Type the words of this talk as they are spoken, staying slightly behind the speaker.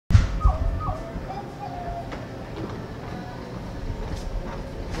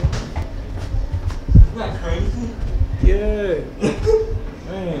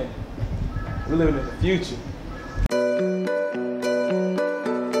living in the future.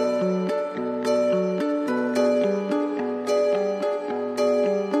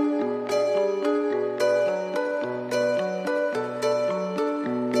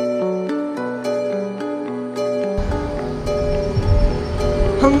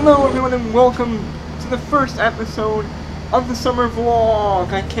 Hello everyone and welcome to the first episode of the summer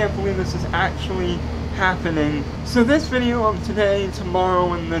vlog. I can't believe this is actually happening. So this video of today,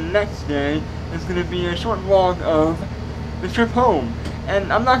 tomorrow, and the next day is going to be a short vlog of the trip home.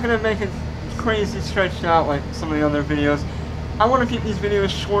 And I'm not going to make it crazy stretched out like some of the other videos. I want to keep these videos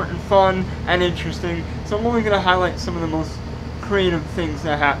short and fun and interesting, so I'm only going to highlight some of the most creative things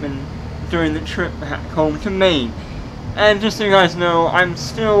that happened during the trip back home to Maine. And just so you guys know, I'm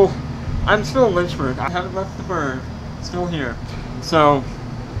still in Lynchburg. I haven't left the burg. Still here. So,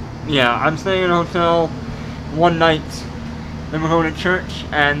 yeah, I'm staying in a hotel one night. Then we're going to church,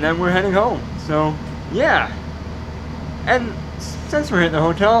 and then we're heading home. So, yeah. And since we're in the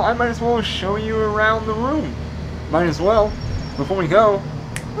hotel, I might as well show you around the room. Might as well. Before we go,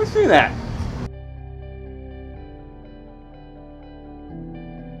 let's do that.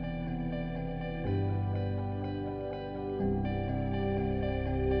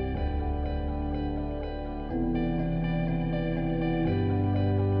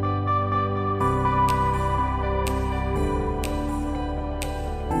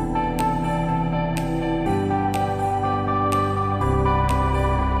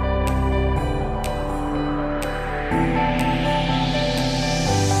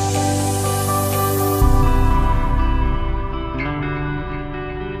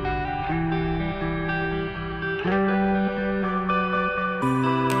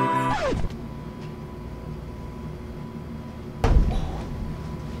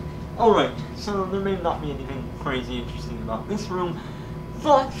 Alright, so there may not be anything crazy interesting about this room,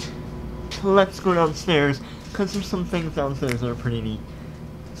 but let's go downstairs, because there's some things downstairs that are pretty neat.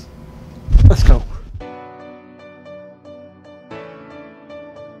 Let's go.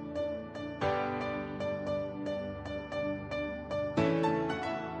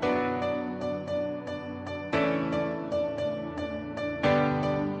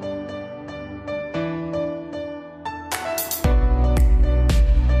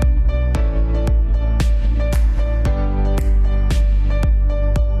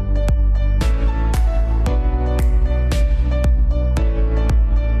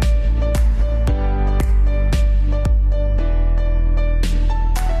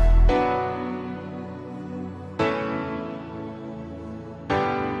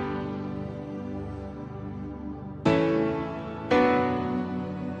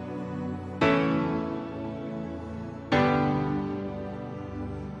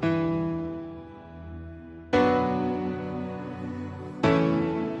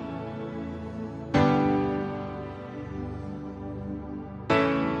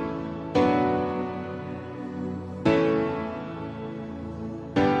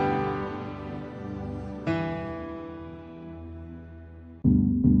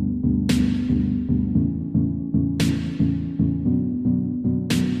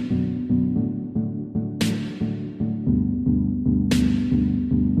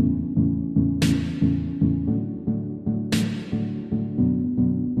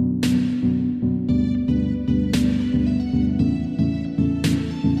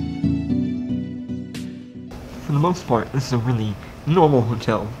 For the most part, this is a really normal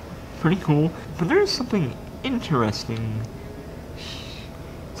hotel. Pretty cool, but there's something interesting.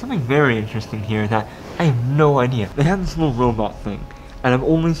 Something very interesting here that I have no idea. They have this little robot thing, and I've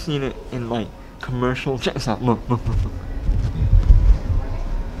only seen it in, like, commercials. Check this out, look. And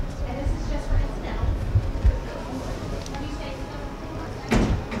this is just for incidental.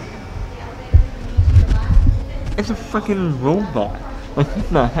 It's a freaking robot. Like, what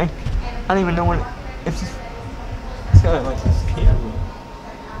the heck? I don't even know what it... It's just... It's got, like, this camera.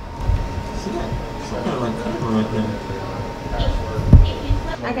 See that? It's got, like, camera right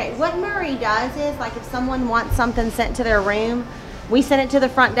there. Okay, what Murray does is, like, if someone wants something sent to their room, we send it to the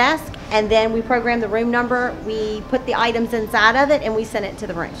front desk, and then we program the room number, we put the items inside of it, and we send it to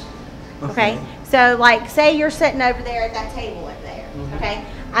the room. Okay? So, like, say you're sitting over there at that table over there, okay?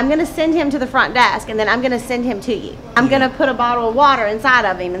 I'm going to send him to the front desk, and then I'm going to send him to you. I'm going to put a bottle of water inside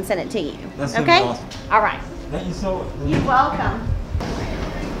of him and send it to you. That's okay? Awesome. All right. Thank you so much. You're welcome.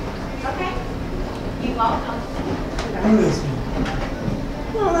 Okay? You're welcome. Look at this thing.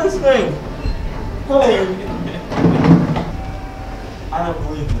 Look at this thing. Holy. I don't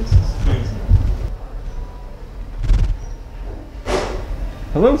believe this. This is crazy.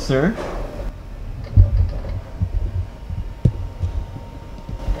 Hello, sir.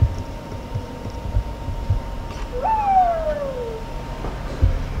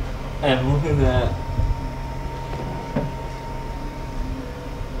 And look at that.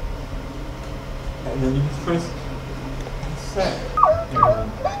 And then you just press set.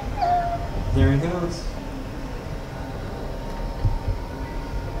 And there it goes.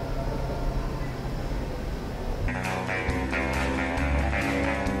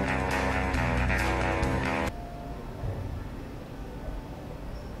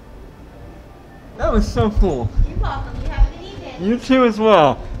 That was so cool. You're welcome. You have a good evening. You too as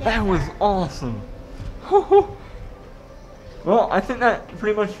well. Yes, That was sir. awesome. Well, I think that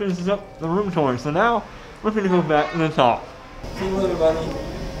pretty much finishes up the room tour. So now we're going to go back to the top. See you later, buddy.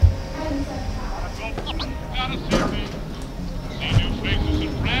 Got a survey. See new faces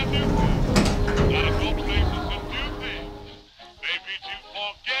and brand new things. Gotta go places and do things. Maybe to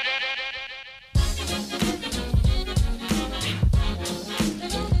forget it.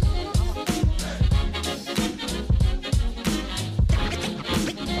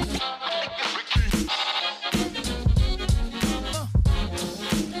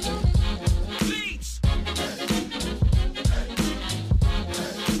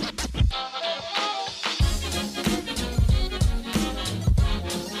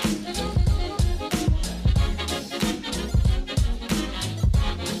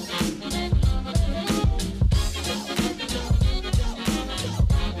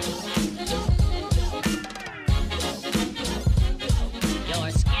 Your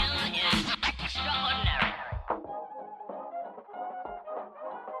skill is extraordinary.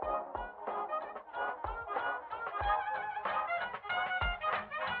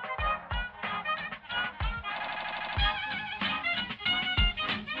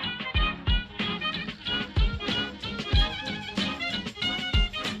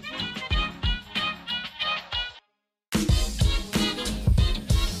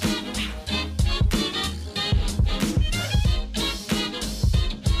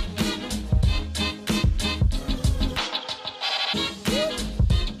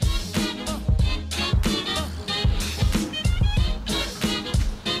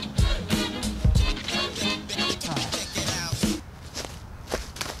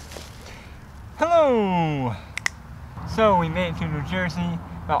 Hello! So we made it to New Jersey,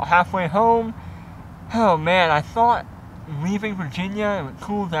 about halfway home. Oh man, I thought leaving Virginia it would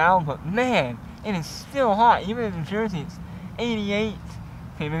cool down, but man, it is still hot. Even in New Jersey it's 88.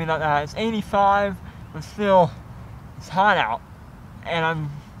 Okay, maybe not that. It's 85, but still, it's hot out. And I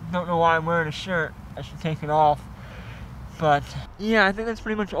don't know why I'm wearing a shirt. I should take it off. But yeah, I think that's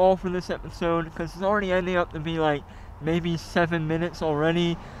pretty much all for this episode, because it's already ending up to be like maybe 7 minutes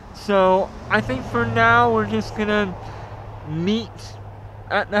already. So I think for now we're just gonna meet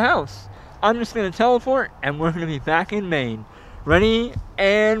at the house. I'm just gonna teleport and we're gonna be back in Maine. Ready?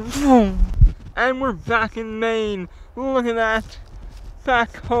 And boom! And we're back in Maine. Look at that.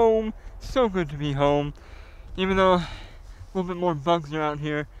 Back home. So good to be home. Even though a little bit more bugs around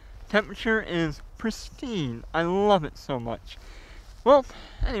here. Temperature is pristine. I love it so much. Well,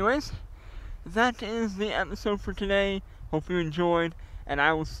 anyways, that is the episode for today. Hope you enjoyed, and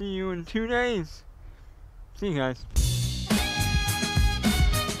I will see you in 2 days. See you guys.